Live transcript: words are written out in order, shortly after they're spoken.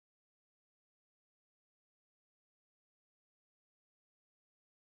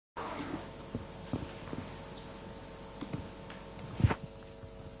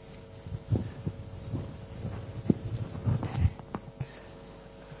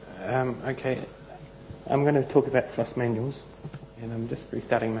Okay, I'm going to talk about FOSS Manuals, and I'm just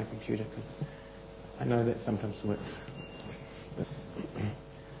restarting my computer because I know that sometimes works.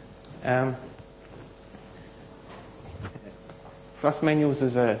 FOSS Manuals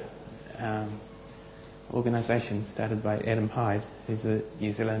is a organisation started by Adam Hyde, who's a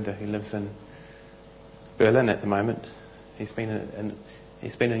New Zealander who lives in Berlin at the moment. He's been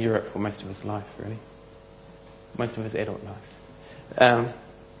in Europe for most of his life, really, most of his adult life.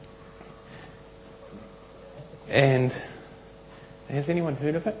 And has anyone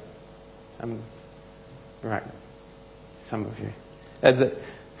heard of it? Right, some of you. The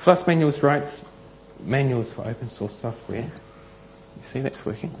FOSS Manuals writes manuals for open source software. You see that's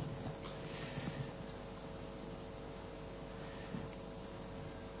working.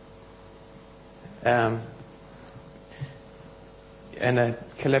 In a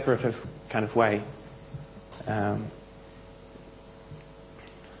collaborative kind of way.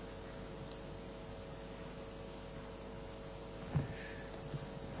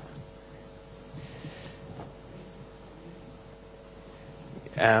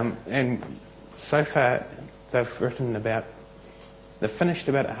 And so far, they've finished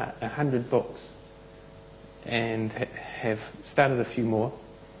about 100 books, and have started a few more,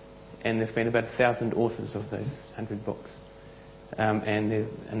 and there've been about 1,000 authors of those 100 books, and they're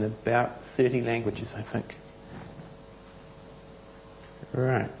in about 30 languages, I think.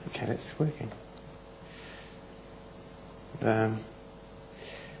 Right, okay, that's working. Oh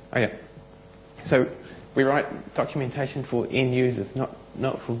yeah, so we write documentation for end users, not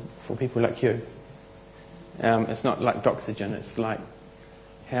for people like you. It's not like Doxygen, it's like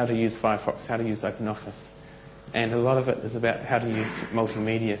how to use Firefox, how to use OpenOffice. And a lot of it is about how to use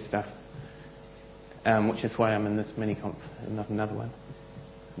multimedia stuff, which is why I'm in this mini-conf and not another one.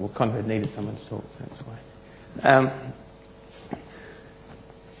 Well, Conrad needed someone to talk, so that's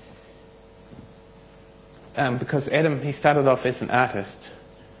why. Because Adam, he started off as an artist,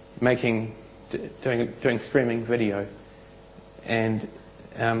 doing streaming video, and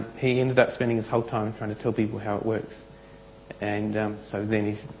he ended up spending his whole time trying to tell people how it works. And so then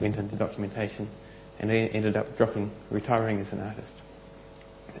he went into documentation, and he ended up retiring as an artist.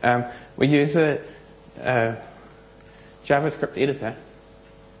 We use a JavaScript editor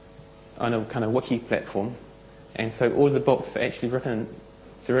on a kind of wiki platform, and so all the books are actually written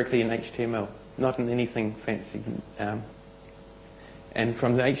directly in HTML, not in anything fancy. And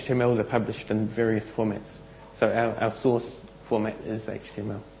from the HTML, they're published in various formats. So our source format is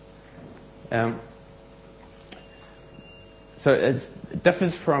HTML. So it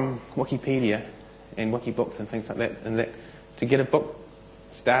differs from Wikipedia and Wikibooks and things like that, in that to get a book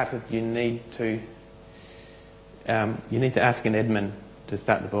started, you need to ask an admin to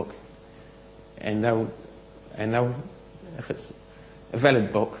start the book, and they'll if it's a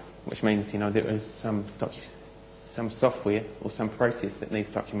valid book, which means there is some software or some process that needs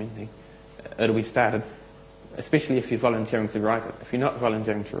documenting, it'll be started, especially if you're volunteering to write it. If you're not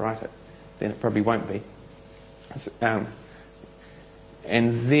volunteering to write it, then it probably won't be.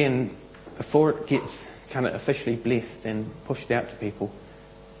 And then, before it gets kind of officially blessed and pushed out to people,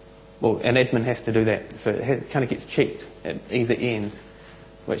 well, an admin has to do that. So it kind of gets checked at either end,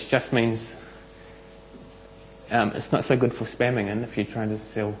 which just means it's not so good for spamming in if you're trying to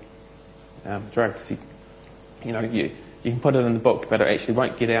sell drugs. You can put it in the book, but it actually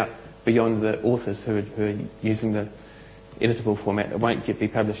won't get out beyond the authors who are using the editable format. It won't be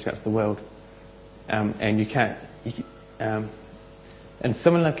published out to the world. And you can't... and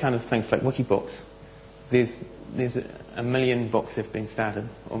similar kind of things like Wikibooks, there's a million books have been started,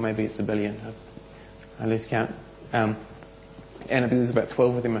 or maybe it's 1 billion, I lose count. And there's about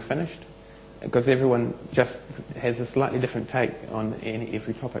 12 of them are finished, because everyone just has a slightly different take on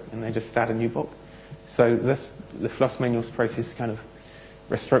every topic, and they just start a new book. So the FOSS Manuals process kind of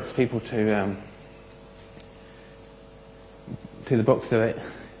restricts people to the books, so that,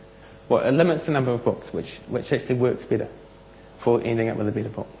 well, it limits the number of books, which actually works better for ending up with a better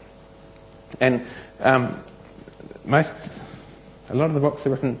book. And a lot of the books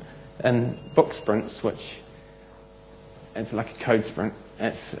are written in book sprints, which is like a code sprint.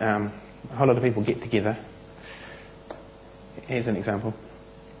 It's a whole lot of people get together. Here's an example.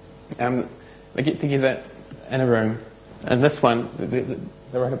 They get together in a room, and this one, they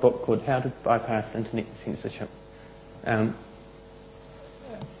wrote a book called How to Bypass Internet Censorship.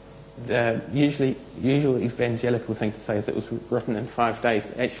 The usual evangelical thing to say is it was written in 5 days,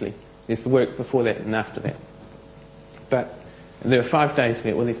 but actually there's the work before that and after that. But there were 5 days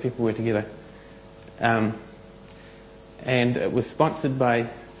where all these people were together. And it was sponsored by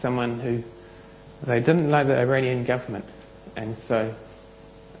someone who, they didn't like the Iranian government, and so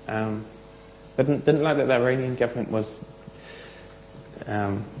They didn't like that the Iranian government was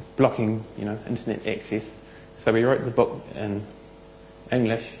blocking, internet access. So we wrote the book in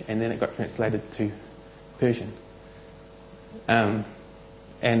English, and then it got translated to Persian. And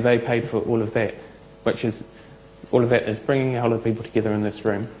they paid for all of that, all of that is bringing a whole lot of people together in this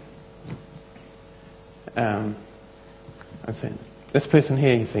room. I'd say this person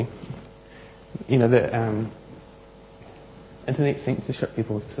here, you see, the internet censorship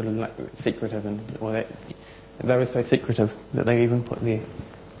people sort of like secretive and all that. They were so secretive that they even put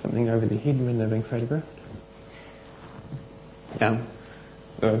something over their head when they're being photographed.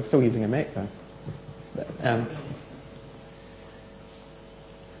 They're still using a Mac though.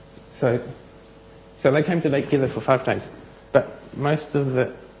 So they came together for 5 days, but most of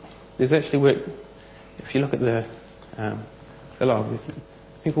there's actually work. If you look at the log,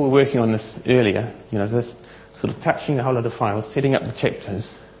 people were working on this earlier. Just sort of touching a whole lot of files, setting up the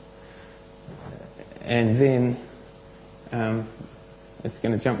chapters, and then it's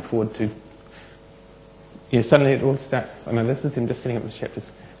going to jump forward to. Suddenly it all starts. This is them just setting up the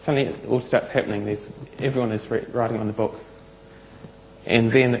chapters. Suddenly it all starts happening. Everyone is writing on the book,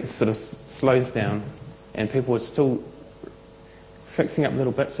 and then it sort of slows down, and people are still fixing up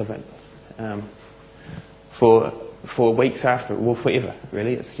little bits of it for weeks after, or forever.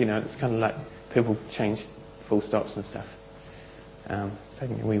 Really, it's it's kind of like people change full stops and stuff. It's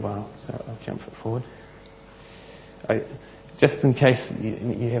taking me a wee while, so I'll jump it forward. Just in case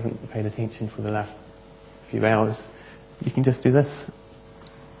you haven't paid attention for the last few hours, you can just do this.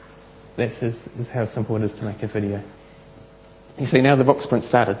 This is how simple it is to make a video. You see, now the book sprint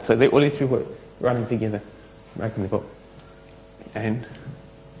started, so all these people were running together, making the book. And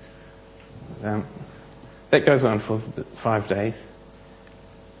that goes on for 5 days.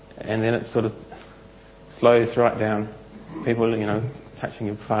 And then it sort of slows right down. People, touching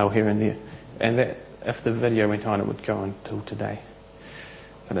a file here and there. And that, if the video went on, it would go on till today.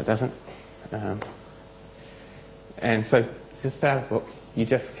 But it doesn't. And so, to start a book, you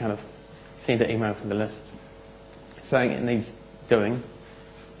just kind of send an email from the list saying it needs doing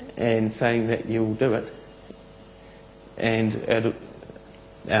and saying that you'll do it, and it'll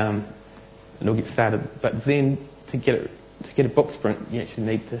get started. But then to get a book sprint, you actually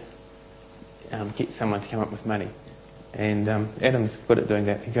need to get someone to come up with money. And Adam's good at doing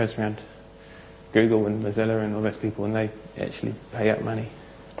that. He goes around Google and Mozilla and all those people, and they actually pay out money.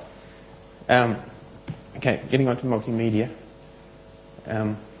 Okay, getting on to multimedia.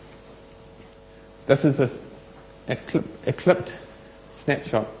 This is a clipped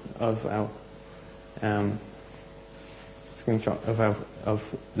snapshot of our screenshot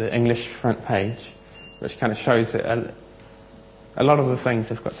of the English front page, which kind of shows that a lot of the things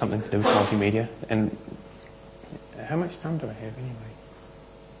have got something to do with multimedia. And how much time do I have anyway?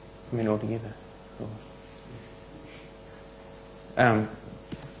 Altogether.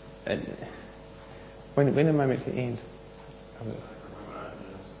 When am I meant to end?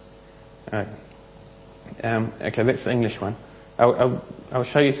 Okay, that's the English one. I'll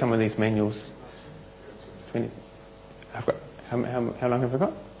show you some of these manuals. I've got how long have I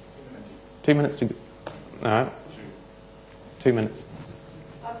got? 2 minutes to go. No, 2 minutes.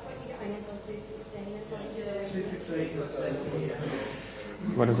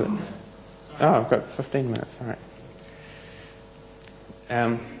 What is it? Oh, I've got 15 minutes. All right.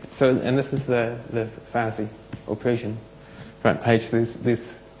 And this is the Farsi or Persian front page.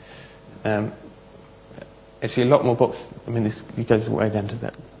 There's actually a lot more books. It goes way down to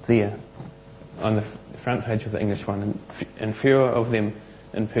that there on the front page of the English one, and fewer of them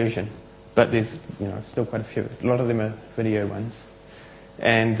in Persian. But there's still quite a few. A lot of them are video ones,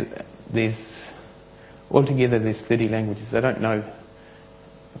 and altogether there's 30 languages. I don't know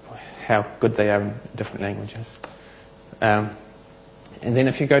how good they are in different languages. And then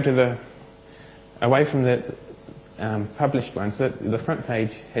if you go to away from the published ones, so the front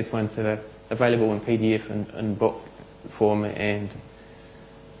page has ones that are available in PDF and book form and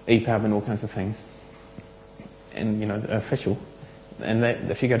EPUB and all kinds of things, and official. And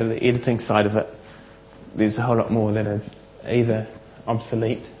if you go to the editing side of it, there's a whole lot more that are either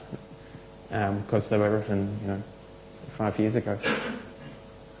obsolete because they were written 5 years ago,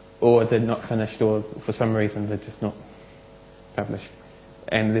 or they're not finished, or for some reason they're just not published.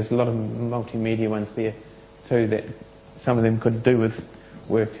 And there's a lot of multimedia ones there too that some of them could do with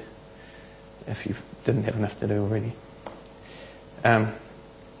work if you didn't have enough to do already. Okay,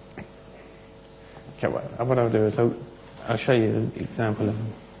 what I'll do is I'll show you an example of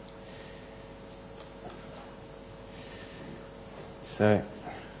them. So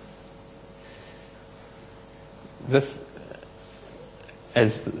this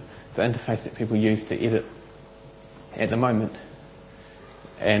is the interface that people use to edit at the moment.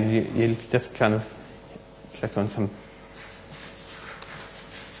 And you just kind of click on some...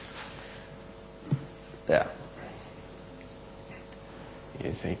 Yeah.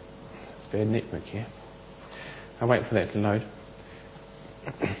 You see, it's bad network here. I'll wait for that to load.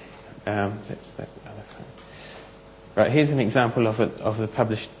 That's that other phone. Right, here's an example of the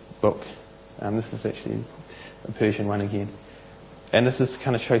published book. This is actually a Persian one again. And this is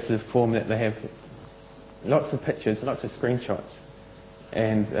kind of shows the form that they have lots of pictures, lots of screenshots,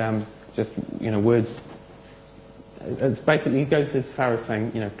 and just, words. It's basically, it goes as far as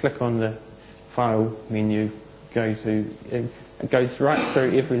saying, click on the file menu, go to... It goes right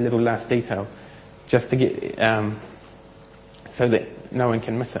through every little last detail just to get... so that no one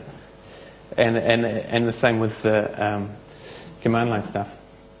can miss it. And the same with the command line stuff.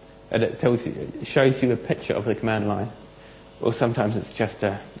 And it shows you a picture of the command line, or sometimes it's just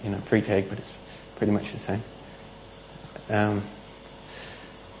a pre-tag, but it's pretty much the same.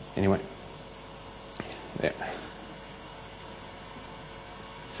 Anyway, yeah.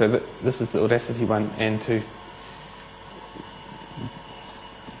 So this is the Audacity one, and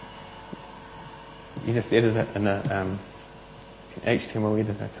you just edit it in a HTML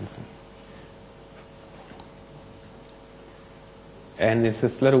editor kind of thing. And there's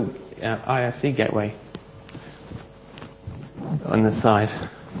this little IRC gateway on the side.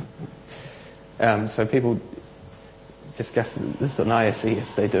 So people discuss this on IRC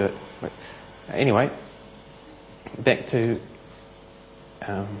as they do it. But anyway, back to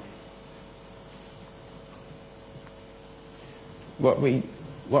what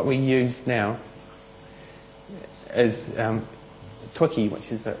we use now is Twiki,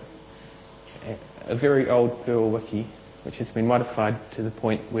 which is a very old Perl wiki, which has been modified to the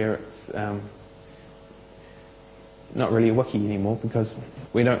point where it's not really a wiki anymore, because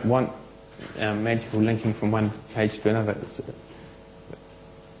we don't want magical linking from one page to another.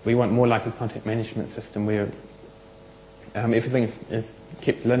 We want more like a content management system where everything is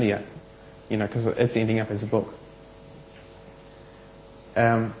kept linear, because it's ending up as a book.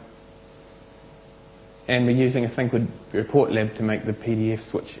 And we're using a thing called Report Lab to make the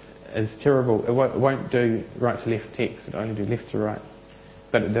PDFs, which is terrible. It won't do right to left text, it'll only do left to right.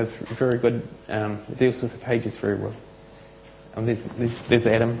 But it does very good, it deals with the pages very well. There's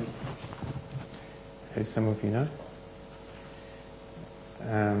Adam, who some of you know.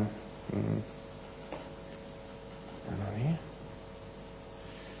 And on here.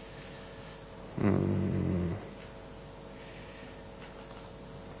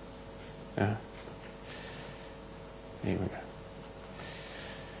 Here we go.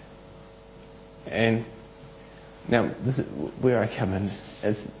 And now, this is where I come in,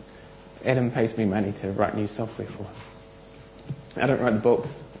 is Adam pays me money to write new software for him. I don't write the books.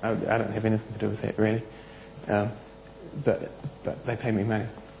 I don't have anything to do with that, really. But they pay me money.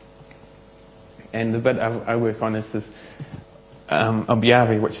 And the bit I work on is this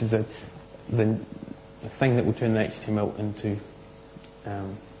Objavi, which is the thing that will turn the HTML into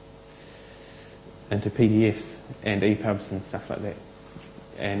PDFs and EPUBs and stuff like that.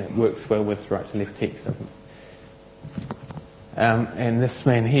 And it works well with right-to-left text, doesn't it? And this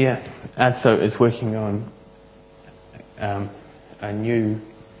man here, Adso, is working on a new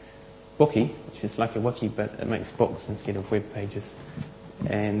wiki, which is like a wiki, but it makes books instead of web pages.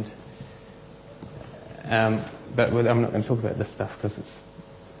 And but I'm not going to talk about this stuff because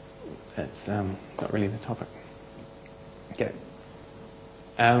it's not really the topic. Okay.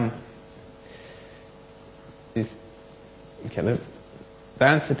 The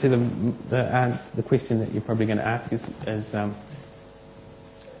answer to the question that you're probably going to ask is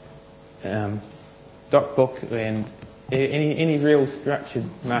DocBook and any real structured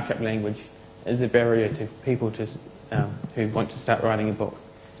markup language is a barrier to people who want to start writing a book.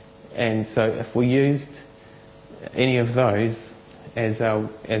 And so if we used any of those as our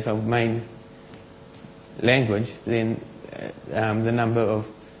main language, then the number of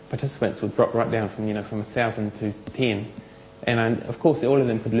participants would drop right down from 1,000 to 10. And of course, all of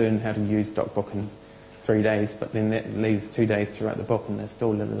them could learn how to use DocBook in 3 days, but then that leaves 2 days to write the book, and they're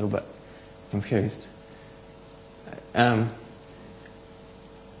still a little bit confused. And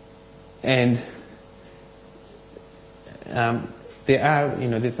there are,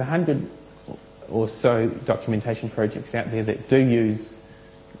 there's 100 or so documentation projects out there that do use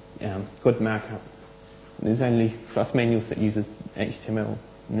good markup. There's only FOSS Manuals that uses HTML,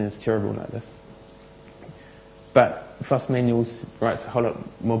 and it's terrible like this. But FOSS Manuals writes a whole lot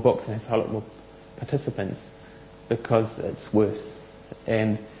more books and has a whole lot more participants because it's worse.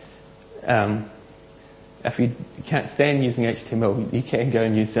 And if you can't stand using HTML, you can go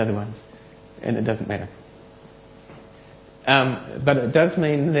and use the other ones, and it doesn't matter. But it does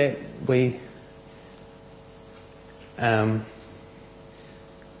mean that we can't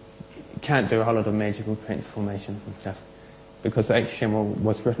do a whole lot of magical transformations and stuff, because HTML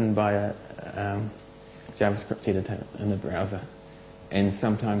was written by a JavaScript editor in the browser, and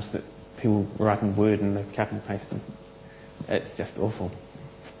sometimes people write in Word and they cut and paste them. It's just awful.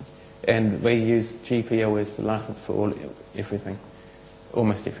 And we use GPL as the license for everything,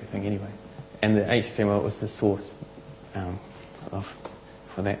 almost everything anyway. And the HTML was the source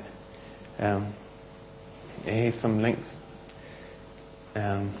for that. Here's some links,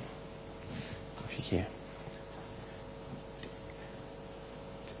 if you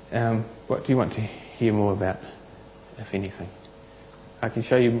care. What do you want to hear more about, if anything? I can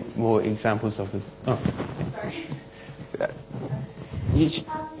show you more examples of the... Oh. Sorry. You should...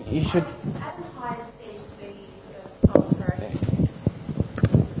 Adam Hyde seems to be sort of... Oh, sorry.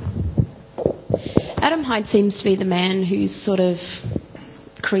 Adam Hyde seems to be the man who's sort of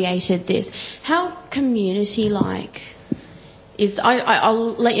created this. How community-like is...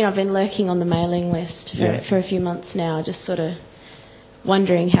 I'll let you know, I've been lurking on the mailing list for a few months now, just sort of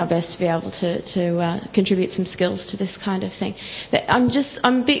wondering how best to be able to contribute some skills to this kind of thing. But I'm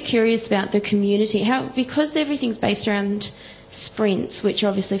a bit curious about the community. Because everything's based around sprints, which are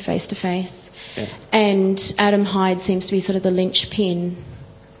obviously face-to-face, and Adam Hyde seems to be sort of the linchpin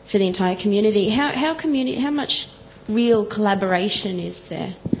for the entire community. How much real collaboration is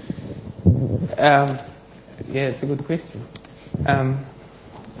there? It's a good question.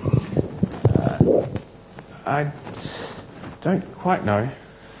 I don't quite know,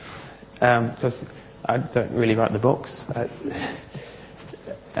 because I don't really write the books.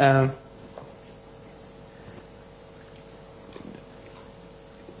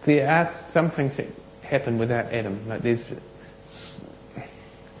 There are some things that happen without Adam. Like he's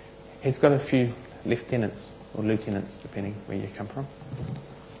got a few lieutenants or lieutenants, depending where you come from.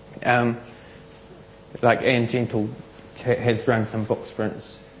 Like Anne Gentle has run some book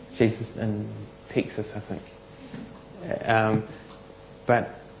sprints. She's in Texas, I think. But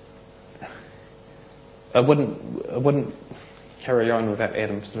I wouldn't carry on without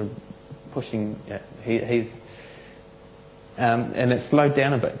Adam sort of pushing. He's and it slowed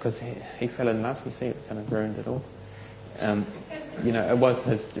down a bit because he fell in love. You see, it kind of ruined it all. It was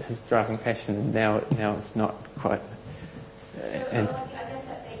his driving passion, and now it's not quite. I guess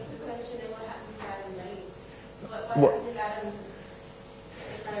that begs the question: then what happens if Adam leaves? What happens if Adam,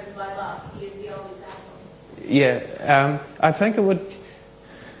 if kind of my last use the old example? Yeah, I think it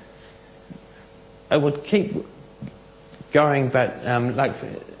would keep going, but like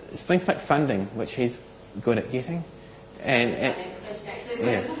things like funding, which he's good at getting, and that's my next question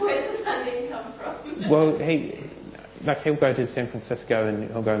actually. So where does the funding come from? Well, he'll go to San Francisco and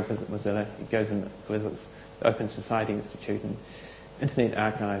he'll go and visit Mozilla. He goes and visits the Open Society Institute and Internet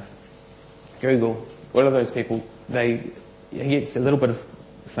Archive, Google. All of those people, he gets a little bit of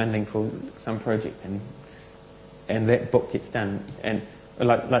funding for some project, and that book gets done. And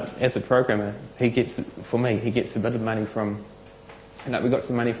like as a programmer, he gets a bit of money from, we got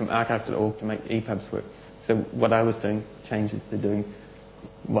some money from archive.org to make EPUBs work. So what I was doing changes to doing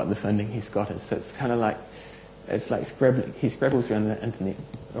what the funding he's got is. So it's kind of like, scribbling. He scribbles around the internet,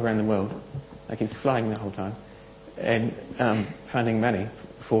 around the world, like he's flying the whole time, and finding money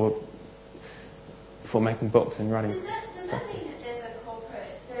for making books and writing. Does that mean that there's a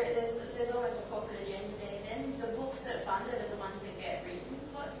corporate, there's almost a corporate agenda there then? The books that are funded are the ones that get written.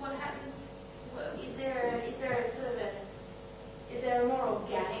 What happens? Is there a more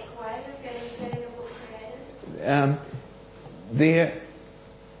organic way of getting a book created?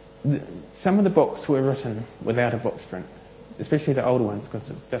 Some of the books were written without a book sprint, especially the older ones, because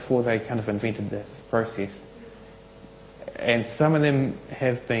before they kind of invented this process. And some of them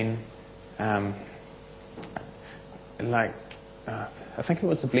have been, I think it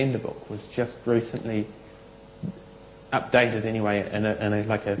was the Blender book, was just recently updated anyway in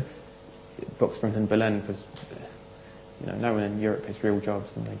a book sprint in Berlin, because no one in Europe has real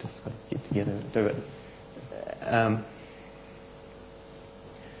jobs and they just got to get together and do it.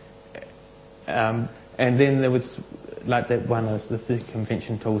 And then there was like that one, the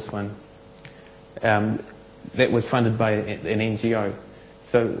convention tools one, that was funded by an NGO.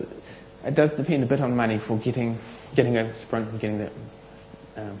 So it does depend a bit on money for getting a sprint and getting that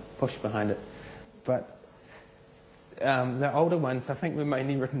push behind it. But the older ones, I think, were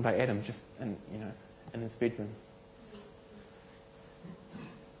mainly written by Adam, just in his bedroom.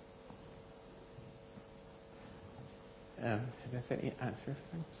 Does that answer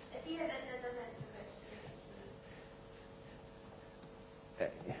everything? Yeah, that does answer the question.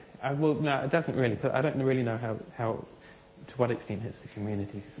 Well, no, it doesn't really. But I don't really know how to what extent it's the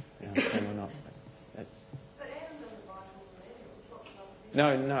community thing or not. But Adam doesn't write all the manuals. Lots of other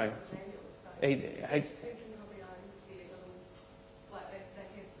people No. write manuals. So each person probably owns their little, like they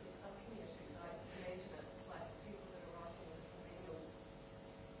have sort of sub-communities. I imagine it, like people that are writing different manuals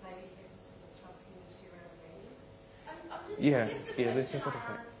maybe have a sort of sub-community around a manual. I guess the there's question a lot of I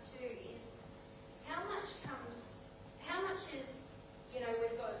that. asked too is how much is,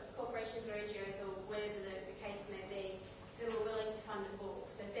 we've got corporations or NGOs or whatever the case may be who are willing to fund a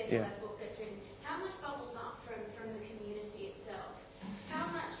book. So if that book gets written, how much bubbles up from the community itself? How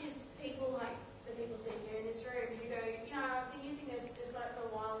much is people like the people sitting here in this room who go, I've been using this work for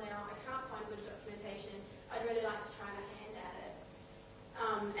a while now, I can't find good documentation, I'd really like to try my hand at it.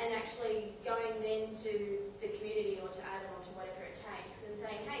 And actually going then to the community or to Adam or to whatever it takes and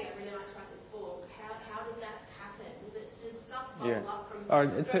saying, hey, I'd really like to write this book. How does that happen? Does stuff bubble up from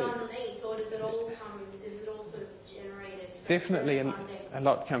underneath, or does it all sort of generated from Definitely funding? a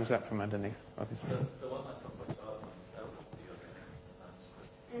lot comes up from underneath, obviously. The one I talked about child ones, that was pretty organic, as I understood.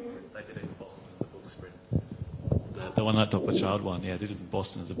 They did it in Boston as a book sprint. The one I talked about child one, did it in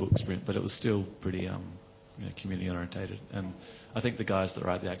Boston as a book sprint, but it was still pretty community orientated. And I think the guys that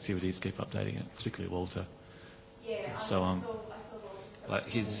write the activities keep updating it, particularly Walter. Yeah, So I saw Walter's like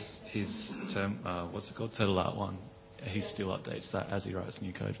his term, what's it called, Turtle Art one, he still updates that as he writes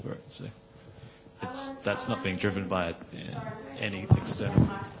new code for it. So that's not being driven by any external.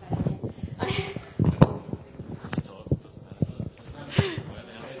 Are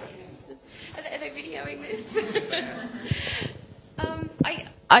they videoing this?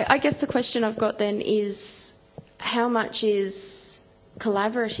 I guess the question I've got then is how much is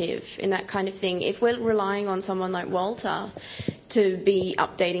collaborative in that kind of thing? If we're relying on someone like Walter to be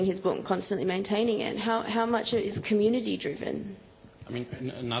updating his book and constantly maintaining it, how much is community driven? I mean,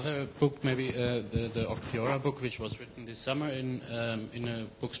 another book, maybe the Octhiora book, which was written this summer in a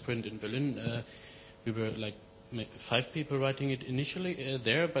book sprint in Berlin. We were like 5 people writing it initially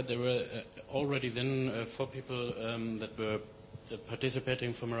there, but there were already then 4 people that were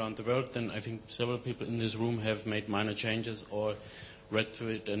participating from around the world. Then I think several people in this room have made minor changes or read through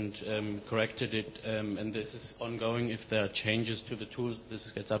it and corrected it, and this is ongoing. If there are changes to the tools,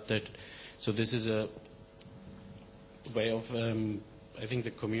 this gets updated. So this is a way of, I think,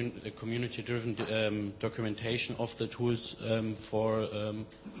 the community-driven documentation of the tools for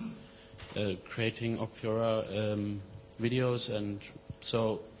creating Octhiora videos, and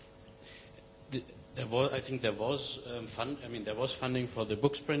so there was funding for the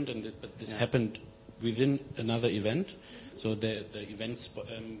book sprint, but this happened within another event. So the events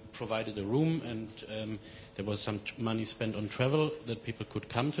provided a room, and there was some money spent on travel that people could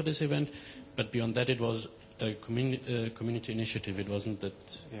come to this event. But beyond that, it was a community initiative. It wasn't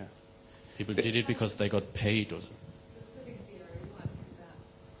that people did it because they got paid or so. The Civic CRM one is about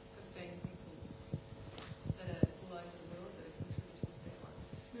 15 people that are all over the world that are contributing to that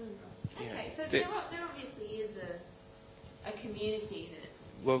one. Okay, so there obviously is a community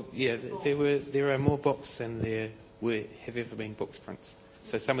that's... Well, there are more books than there have ever been book sprints.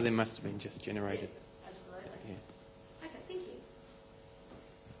 So some of them must have been just generated. Yeah, absolutely. Yeah. Okay, thank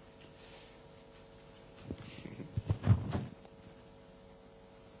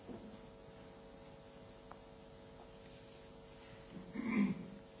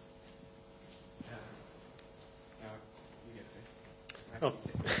you.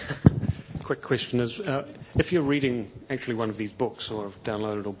 Quick question is, if you're reading actually one of these books or have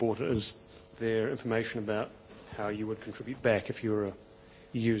downloaded or bought it, is there information about how you would contribute back if you're a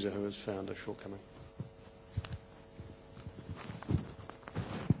user who has found a shortcoming?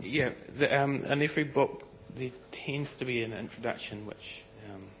 Yeah, in every book there tends to be an introduction which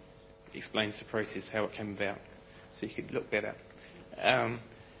explains the process, how it came about. So you could look that up. And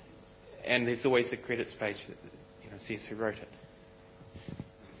there's always a credits page that says who wrote it.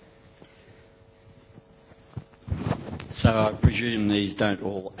 So I presume these don't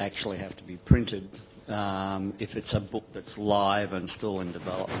all actually have to be printed if it's a book that's live and still in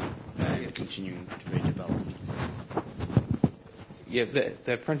development and continuing to be developed. Yeah,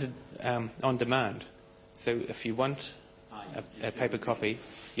 they're printed on demand. So if you want a paper copy,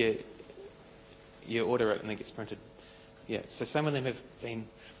 you order it and it gets printed. Yeah. So some of them have been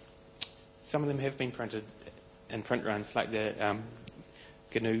printed in print runs, like the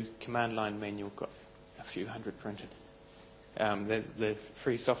GNU command line manual got a few hundred printed. There's the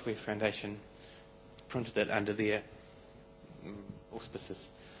Free Software Foundation printed it under their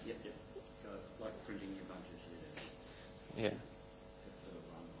auspices. Yep. Like printing your bunch of CDs.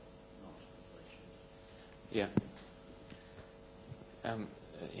 Yeah.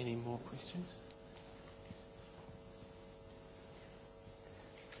 any more questions?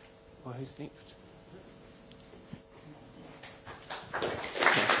 Well, who's next?